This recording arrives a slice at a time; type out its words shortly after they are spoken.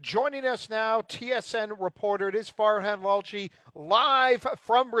Joining us now, TSN reporter, it is Farhan Lalji, live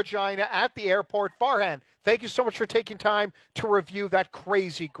from Regina at the airport. Farhan, thank you so much for taking time to review that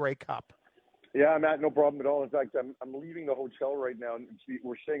crazy Grey Cup. Yeah, Matt, no problem at all. In fact, I'm leaving the hotel right now, and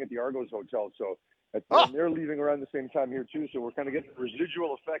we're staying at the Argos Hotel, so Oh, and they're leaving around the same time here too. So we're kind of getting the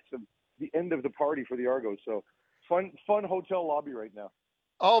residual effects of the end of the party for the Argos. So fun hotel lobby right now.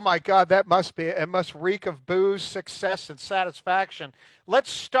 oh my God, that must be, it must reek of booze, success, and satisfaction.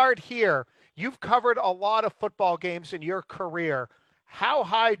 Let's start here. You've covered a lot of football games in your career. How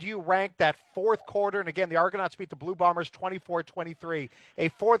high do you rank that fourth quarter? And again, the Argonauts beat the Blue Bombers 24-23. A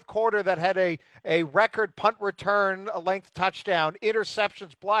fourth quarter that had a record punt return, a length touchdown,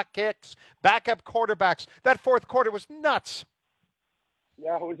 interceptions, block kicks, backup quarterbacks. That fourth quarter was nuts.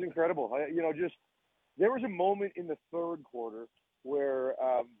 Yeah, it was incredible. Just there was a moment in the third quarter where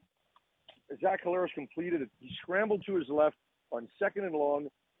Zach Collaros completed it. He scrambled to his left on second and long,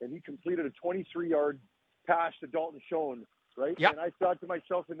 and he completed a 23-yard pass to Dalton Schoen, right? Yep. And I thought to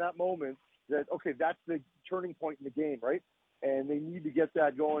myself in that moment that, okay, that's the turning point in the game, right? And they need to get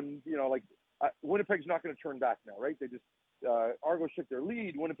that going. Winnipeg's not going to turn back now, right? They just Argos took their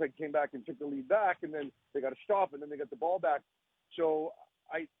lead. Winnipeg came back and took the lead back, and then they got to stop, and then they got the ball back. So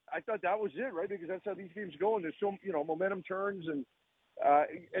I thought that was it, right? Because that's how these games go, and there's so momentum turns, and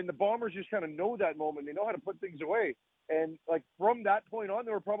the Bombers just kind of know that moment. They know how to put things away. And like from that point on,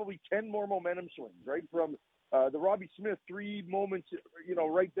 there were probably 10 more momentum swings, right? From the Robbie Smith 3 moments,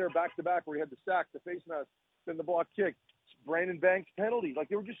 right there back to back where he had the sack, the face mask, then the block kick, Brandon Banks penalty. Like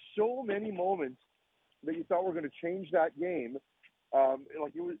there were just so many moments that you thought were going to change that game.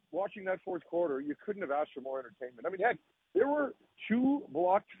 You were watching that fourth quarter, you couldn't have asked for more entertainment. I mean, heck, there were 2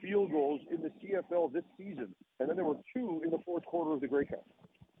 blocked field goals in the CFL this season, and then there were 2 in the fourth quarter of the Grey Cup.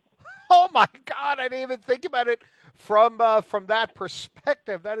 Oh my God! I didn't even think about it from that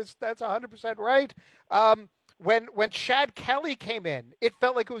perspective. That's 100% right. When Chad Kelly came in, it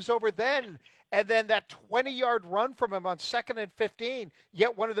felt like it was over then. And then that 20-yard run from him on second and 15,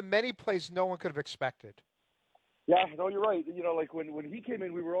 yet one of the many plays no one could have expected. Yeah, no, you're right. Like when he came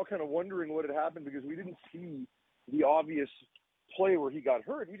in, we were all kind of wondering what had happened because we didn't see the obvious play where he got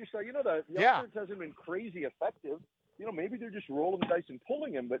hurt. We just thought, the Yeah. offense hasn't been crazy effective. Maybe they're just rolling the dice and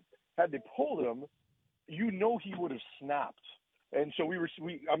pulling him. But had they pulled him, he would have snapped. And so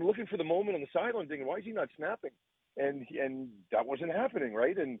I'm looking for the moment on the sideline thinking, why is he not snapping? And that wasn't happening,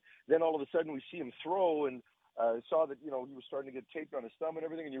 right? And then all of a sudden we see him throw and saw that, he was starting to get taped on his thumb and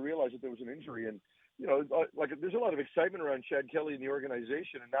everything, and you realize that there was an injury. And, there's a lot of excitement around Chad Kelly and the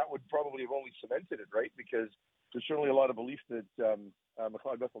organization, and that would probably have only cemented it, right? Because there's certainly a lot of belief that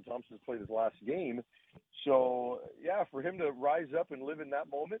McLeod Bethel Thompson has played his last game. So, yeah, for him to rise up and live in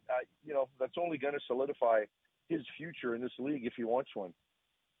that moment, that's only going to solidify his future in this league if he wants one.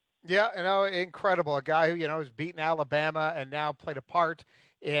 Yeah, incredible. A guy who, has beaten Alabama and now played a part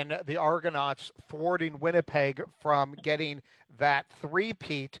in the Argonauts thwarting Winnipeg from getting that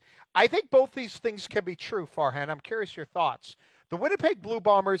three-peat. I think both these things can be true, Farhan. I'm curious your thoughts. The Winnipeg Blue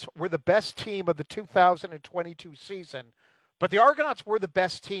Bombers were the best team of the 2022 season, but the Argonauts were the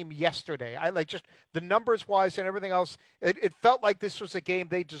best team yesterday. I like just the numbers wise and everything else. It felt like this was a game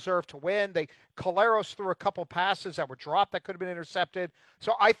they deserved to win. Collaros threw a couple passes that were dropped that could have been intercepted.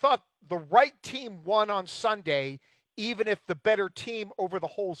 So I thought the right team won on Sunday, even if the better team over the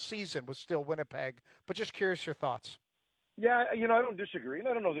whole season was still Winnipeg. But just curious your thoughts. Yeah, I don't disagree, and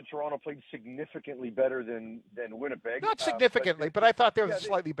I don't know that Toronto played significantly better than Winnipeg. Not But significantly, but I thought there was yeah, a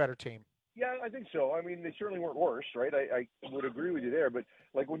slightly better team. yeah, I think so. I mean, they certainly weren't worse, right? I would agree with you there. But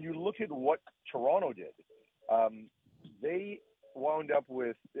like when you look at what Toronto did, they wound up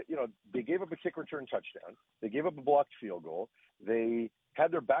with, they gave up a kick return touchdown. They gave up a blocked field goal. They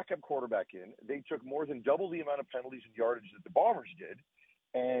had their backup quarterback in. They took more than double the amount of penalties and yardage that the Bombers did,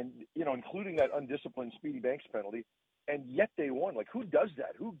 and including that undisciplined Speedy Banks penalty. And yet they won. Like, who does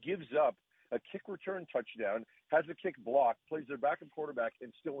that? Who gives up a kick return touchdown, has a kick blocked, plays their backup quarterback,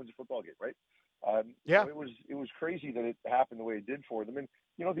 and still wins a football game, right? Yeah. It was crazy that it happened the way it did for them. And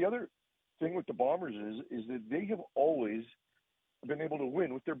the other thing with the Bombers is that they have always been able to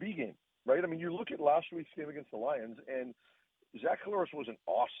win with their B game, right? I mean, you look at last week's game against the Lions, and Zach Collaros wasn't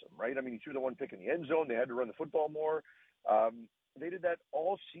awesome, right? I mean, he threw the one pick in the end zone. They had to run the football more. They did that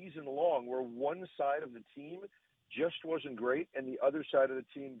all season long, where one side of the team just wasn't great, and the other side of the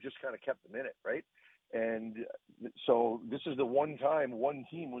team just kind of kept them in it, right? And so this is the one time one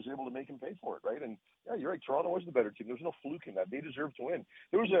team was able to make him pay for it, right? And yeah, you're right. Toronto was the better team. There was no fluke in that. They deserved to win.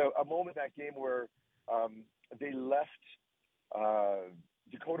 There was a moment in that game where they left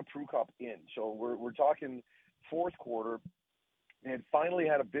Dakota Prukop in. So we're talking fourth quarter. They had finally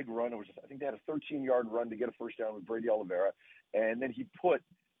had a big run. I think they had a 13-yard run to get a first down with Brady Oliveira, and then he put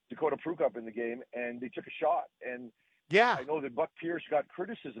Dakota Prukop in the game, and they took a shot. And Yeah. I know that Buck Pierce got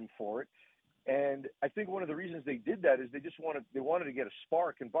criticism for it, and I think one of the reasons they did that is they wanted to get a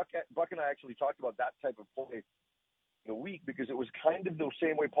spark. And Buck and I actually talked about that type of play in a week because it was kind of the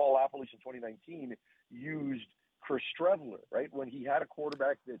same way Paul LaPolice in 2019 used Chris Streveler, right? When he had a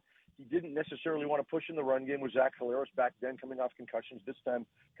quarterback that he didn't necessarily want to push in the run game with Zach Collaros back then coming off concussions, this time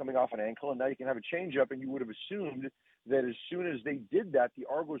coming off an ankle, and now you can have a changeup, and you would have assumed that as soon as they did that, the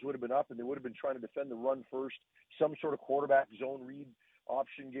Argos would have been up and they would have been trying to defend the run first, some sort of quarterback zone read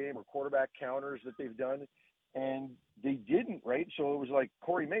option game or quarterback counters that they've done, and they didn't, right? So it was like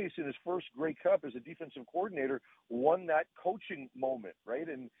Corey Mace in his first Grey Cup as a defensive coordinator won that coaching moment, right?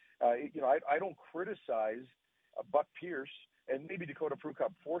 And, I don't criticize Buck Pierce, and maybe Dakota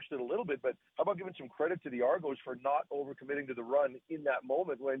Prukop forced it a little bit, but how about giving some credit to the Argos for not overcommitting to the run in that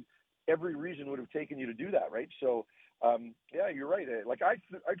moment when every reason would have taken you to do that, right? So, yeah, you're right. Like I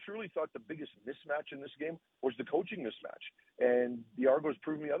truly thought the biggest mismatch in this game was the coaching mismatch, and the Argos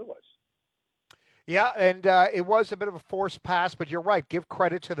proved me otherwise. Yeah, and it was a bit of a forced pass, but you're right. Give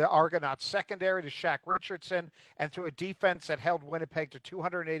credit to the Argonauts secondary, to Shaq Richardson, and to a defense that held Winnipeg to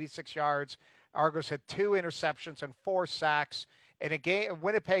 286 yards. Argos had 2 interceptions and 4 sacks. In a game,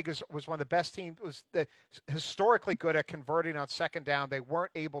 Winnipeg was one of the best teams, historically good at converting on second down. They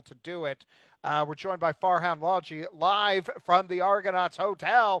weren't able to do it. We're joined by Farhan Lalji live from the Argonauts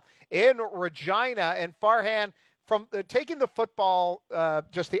Hotel in Regina. And Farhan, from taking the football,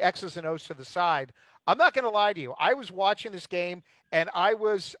 just the X's and O's to the side, I'm not going to lie to you. I was watching this game and I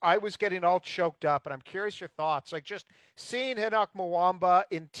was getting all choked up, and I'm curious your thoughts. Like just seeing Henoch Mwamba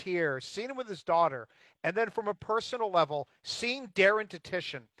in tears, seeing him with his daughter, and then from a personal level, seeing Darren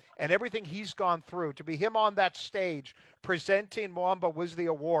Titian and everything he's gone through, to be him on that stage presenting Mwamba was the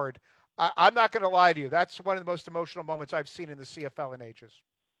award. I'm not going to lie to you. That's one of the most emotional moments I've seen in the CFL in ages.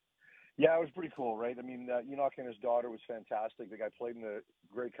 Yeah, it was pretty cool, right? I mean, Enoch and his daughter was fantastic. The guy played in the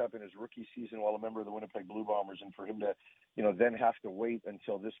Grey Cup in his rookie season while a member of the Winnipeg Blue Bombers, and for him to, then have to wait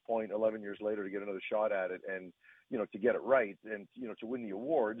until this point, 11 years later, to get another shot at it and, to get it right and, to win the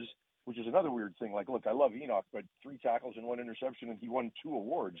awards, which is another weird thing. Like, look, I love Enoch, but 3 tackles and 1 interception, and he won 2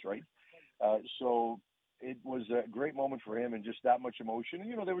 awards, right? So it was a great moment for him and just that much emotion.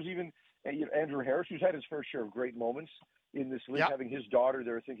 And, there was even Andrew Harris, who's had his fair share of great moments in this league, having his daughter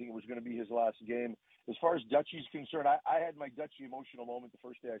there thinking it was going to be his last game. As far as Dutchy's concerned, I had my Dutchy emotional moment the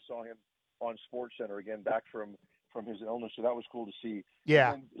first day I saw him on SportsCenter again, back from his illness. So that was cool to see.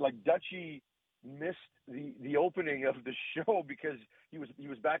 Yeah. And like Dutchy missed the opening of the show because he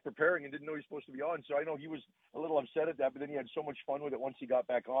was back preparing and didn't know he was supposed to be on. So I know he was a little upset at that, but then he had so much fun with it once he got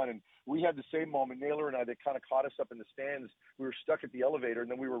back on. And we had the same moment, Naylor and I, that kind of caught us up in the stands. We were stuck at the elevator,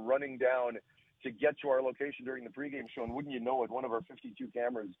 and then we were running down to get to our location during the pregame show. And wouldn't you know it, one of our 52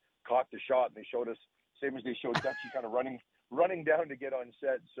 cameras caught the shot, and they showed us, same as they showed Dutchy kind of running down to get on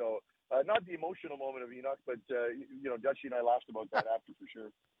set. So not the emotional moment of Enoch, but, Dutchy and I laughed about that after for sure.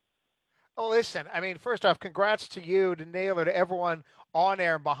 Oh, listen, I mean, first off, congrats to you, to Naylor, to everyone on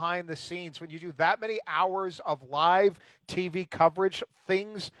air and behind the scenes. When you do that many hours of live TV coverage,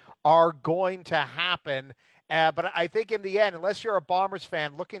 things are going to happen. But I think in the end, unless you're a Bombers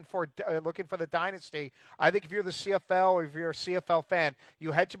fan looking for the dynasty, I think if you're the CFL or if you're a CFL fan,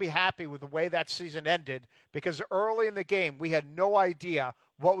 you had to be happy with the way that season ended, because early in the game, we had no idea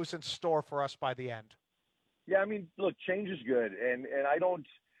what was in store for us by the end. Yeah, I mean, look, change is good, and I don't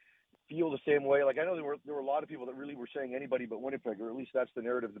feel the same way. Like, I know there were a lot of people that really were saying anybody but Winnipeg, or at least that's the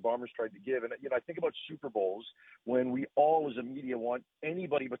narrative the Bombers tried to give. And I think about Super Bowls when we all as a media want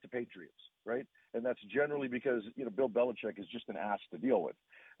anybody but the Patriots, right? And that's generally because Bill Belichick is just an ass to deal with.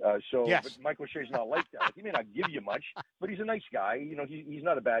 Yes. But Mike O'Shea's not like that. Like, he may not give you much, but he's a nice guy. He's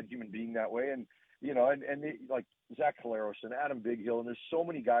not a bad human being that way. And like Zach Collaros and Adam Bighill, and there's so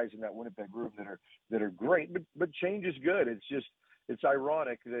many guys in that Winnipeg group that are great. But change is good. It's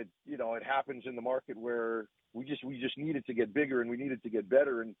ironic that it happens in the market where we just need it to get bigger and we need it to get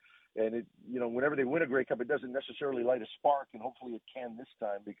better, and it whenever they win a Grey Cup, it doesn't necessarily light a spark, and hopefully it can this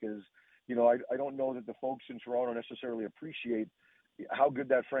time, because I don't know that the folks in Toronto necessarily appreciate how good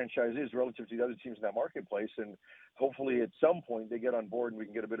that franchise is relative to the other teams in that marketplace, and hopefully at some point they get on board and we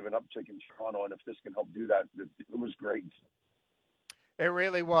can get a bit of an uptick in Toronto, and if this can help do that, it was great. It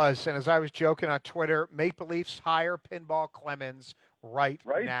really was. And as I was joking on Twitter, Maple Leafs hire Pinball Clemens right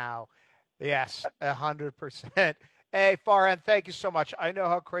now. Yes, 100%. Hey, Farhan, thank you so much. I know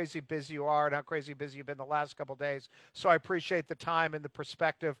how crazy busy you are and how crazy busy you've been the last couple of days, so I appreciate the time and the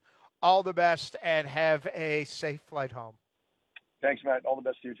perspective. All the best, and have a safe flight home. Thanks, Matt. All the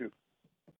best to you too.